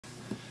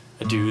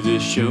I do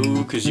this show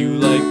 'cause you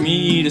like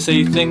me to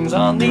say things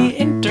on the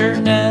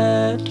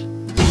internet.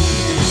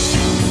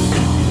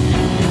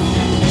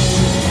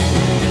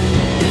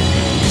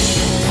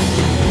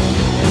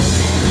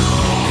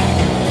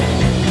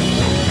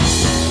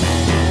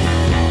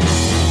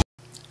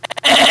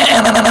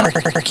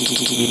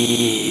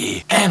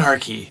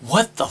 Anarchy.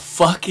 What the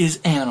fuck is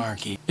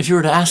anarchy? If you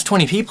were to ask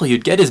 20 people,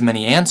 you'd get as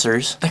many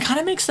answers. That kind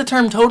of makes the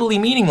term totally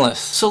meaningless.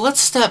 So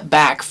let's step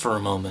back for a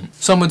moment.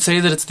 Some would say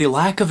that it's the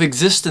lack of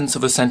existence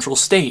of a central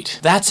state.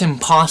 That's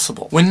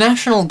impossible. When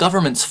national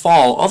governments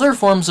fall, other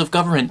forms of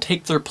government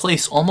take their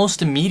place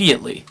almost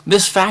immediately.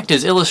 This fact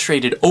is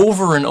illustrated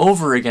over and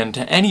over again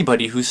to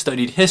anybody who's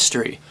studied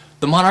history.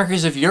 The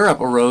monarchies of Europe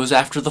arose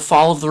after the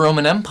fall of the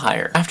Roman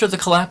Empire. After the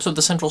collapse of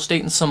the central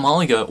state in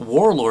Somalia,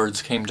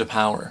 warlords came to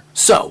power.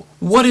 So,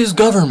 what is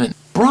government?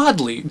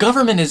 Broadly,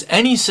 government is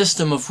any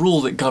system of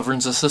rule that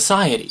governs a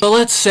society. But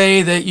let's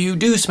say that you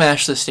do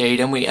smash the state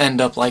and we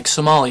end up like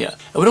Somalia.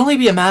 It would only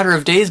be a matter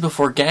of days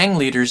before gang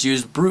leaders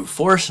used brute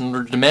force in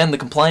order to demand the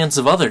compliance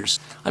of others.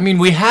 I mean,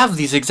 we have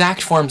these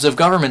exact forms of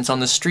governments on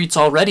the streets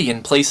already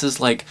in places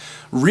like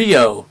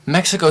Rio,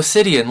 Mexico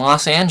City, and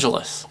Los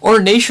Angeles. Or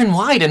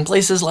nationwide in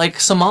places like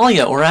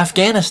Somalia or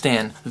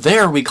Afghanistan.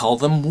 There we call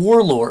them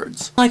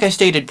warlords. Like I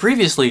stated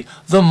previously,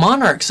 the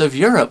monarchs of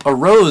Europe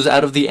arose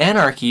out of the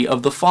anarchy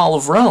of the fall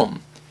of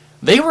Rome.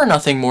 They were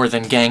nothing more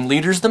than gang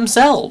leaders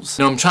themselves.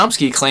 Noam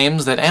Chomsky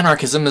claims that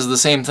anarchism is the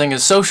same thing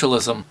as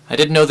socialism. I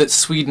didn't know that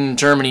Sweden,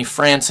 Germany,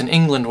 France, and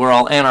England were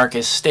all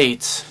anarchist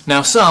states.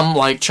 Now some,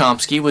 like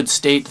Chomsky, would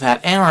state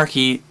that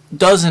anarchy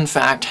does in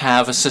fact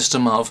have a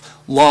system of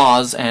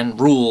laws and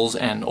rules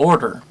and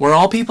order, where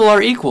all people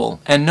are equal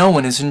and no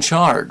one is in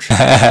charge. You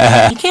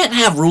can't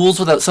have rules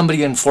without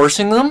somebody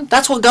enforcing them.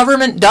 That's what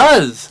government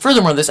does.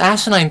 Furthermore, this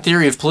asinine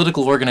theory of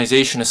political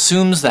organization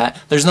assumes that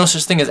there's no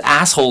such thing as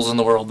assholes in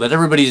the world, that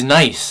everybody's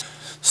nice.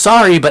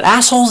 Sorry, but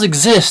assholes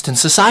exist, and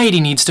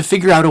society needs to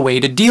figure out a way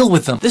to deal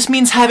with them. This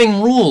means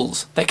having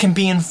rules that can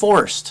be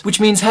enforced, which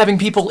means having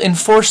people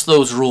enforce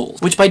those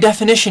rules, which by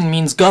definition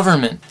means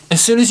government.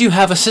 As soon as you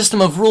have a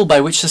system of rule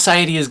by which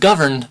society is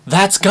governed,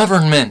 that's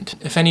government.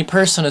 If any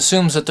person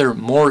assumes that they're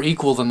more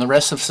equal than the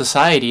rest of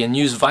society and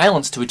use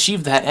violence to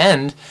achieve that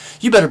end,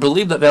 you better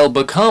believe that they'll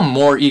become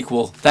more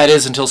equal. That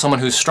is, until someone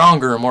who's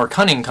stronger or more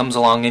cunning comes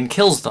along and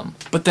kills them.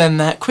 But then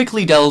that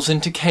quickly delves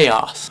into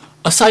chaos.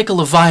 A cycle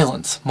of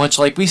violence, much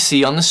like we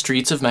see on the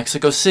streets of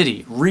Mexico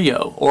City,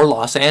 Rio, or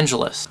Los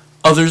Angeles.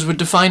 Others would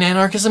define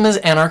anarchism as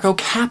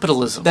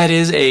anarcho-capitalism. That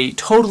is, a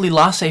totally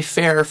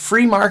laissez-faire,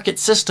 free market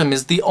system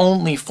is the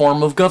only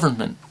form of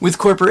government, with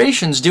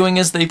corporations doing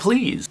as they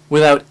please,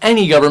 without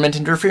any government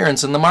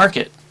interference in the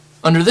market.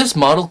 Under this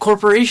model,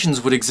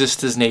 corporations would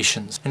exist as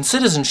nations, and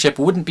citizenship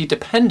wouldn't be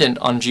dependent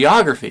on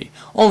geography,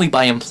 only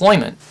by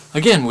employment.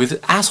 Again,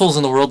 with assholes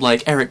in the world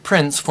like Eric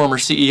Prince, former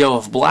CEO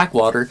of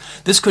Blackwater,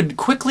 this could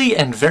quickly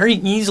and very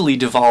easily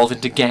devolve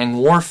into gang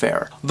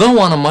warfare, though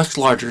on a much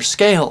larger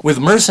scale, with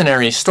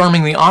mercenaries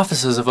storming the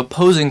offices of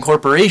opposing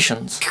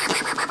corporations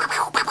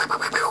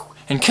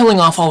and killing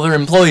off all their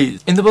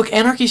employees. In the book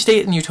Anarchy,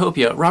 State, and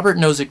Utopia, Robert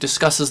Nozick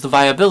discusses the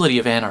viability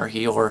of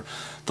anarchy, or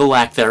the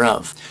lack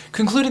thereof,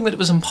 concluding that it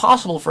was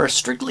impossible for a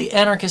strictly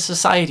anarchist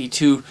society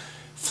to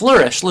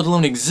flourish, let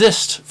alone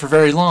exist, for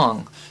very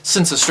long,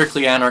 since a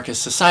strictly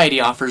anarchist society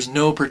offers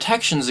no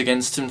protections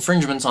against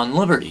infringements on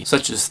liberty,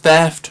 such as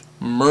theft,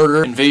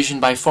 murder,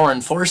 invasion by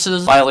foreign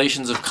forces,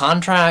 violations of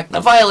contract.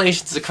 Now,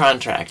 violations of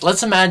contract.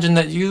 Let's imagine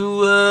that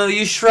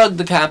you shrug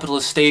the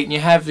capitalist state and you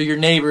have your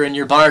neighbor and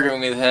you're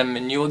bartering with him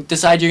and you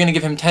decide you're going to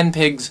give him 10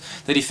 pigs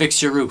that he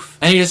fix your roof.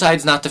 And he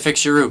decides not to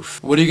fix your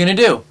roof. What are you going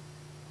to do?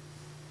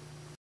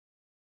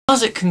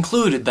 Nozick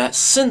concluded that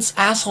since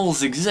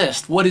assholes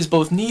exist, what is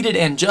both needed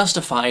and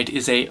justified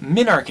is a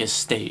minarchist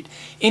state,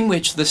 in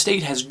which the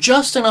state has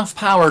just enough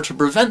power to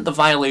prevent the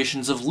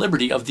violations of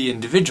liberty of the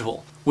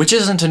individual. Which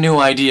isn't a new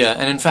idea,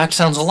 and in fact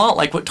sounds a lot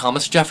like what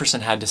Thomas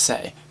Jefferson had to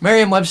say.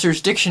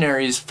 Merriam-Webster's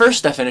dictionary's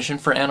first definition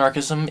for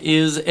anarchism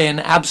is an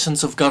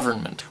absence of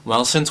government.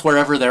 Well, since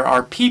wherever there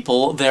are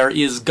people, there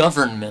is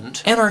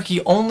government,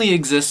 anarchy only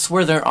exists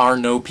where there are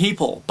no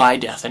people, by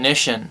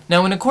definition.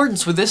 Now, in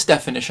accordance with this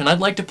definition, I'd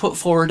like to put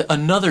forward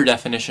another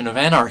definition of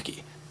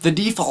anarchy. The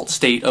default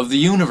state of the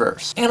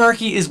universe.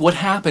 Anarchy is what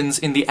happens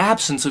in the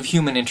absence of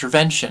human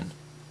intervention.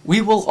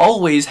 We will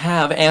always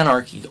have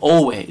anarchy,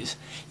 always.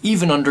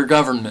 Even under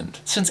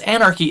government. Since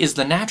anarchy is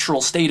the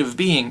natural state of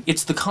being,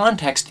 it's the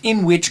context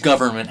in which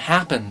government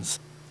happens.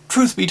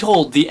 Truth be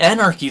told, the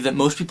anarchy that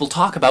most people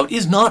talk about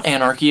is not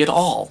anarchy at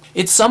all.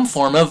 It's some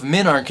form of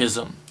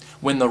minarchism.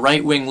 When the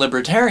right-wing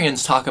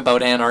libertarians talk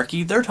about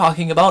anarchy, they're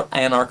talking about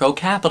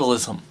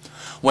anarcho-capitalism.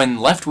 When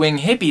left-wing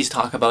hippies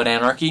talk about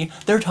anarchy,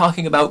 they're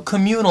talking about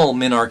communal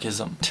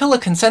minarchism. Until a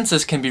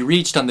consensus can be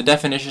reached on the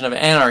definition of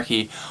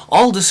anarchy,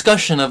 all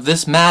discussion of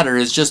this matter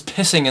is just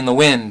pissing in the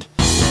wind.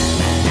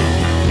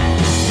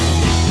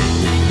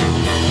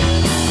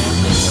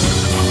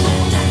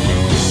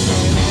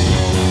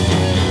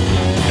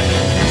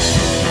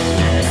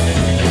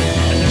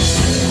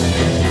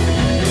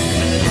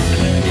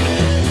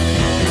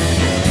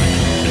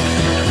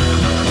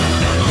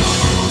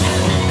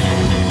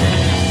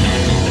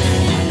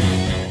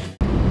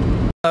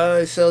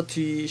 I sell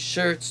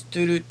t-shirts,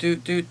 do do do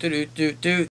do do do do do.